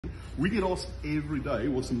We get asked every day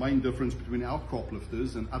what's the main difference between our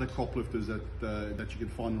Croplifters and other Croplifters that you can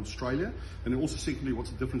find in Australia, and also secondly, what's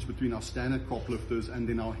the difference between our standard Croplifters and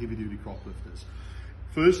then our heavy-duty Croplifters.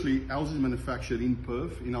 Firstly, ours is manufactured in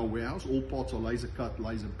Perth in our warehouse. All parts are laser cut,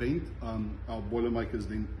 laser bent. Our Boilermakers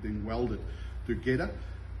then weld it together.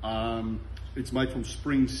 It's made from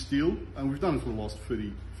spring steel, and we've done it for the last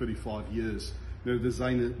 35 years. The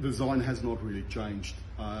design has not really changed.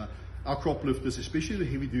 Our Croplifters, especially the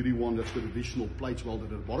heavy duty one that's got additional plates welded at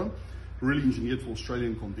the bottom, really engineered for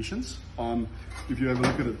Australian conditions. If you have a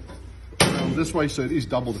look at it this way, so it is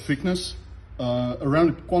double the thickness. Around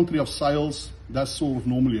the quantity of sails, that's sort of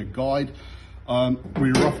normally a guide. We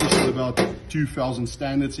roughly sell about 2,000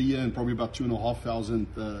 standards a year and probably about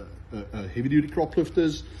 2,500 heavy duty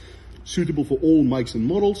Croplifters, suitable for all makes and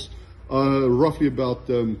models. Roughly about,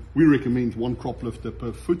 we recommend one Croplifter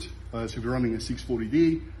per foot. So if you're running a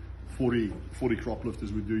 640D, 40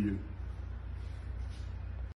 Croplifters would do you.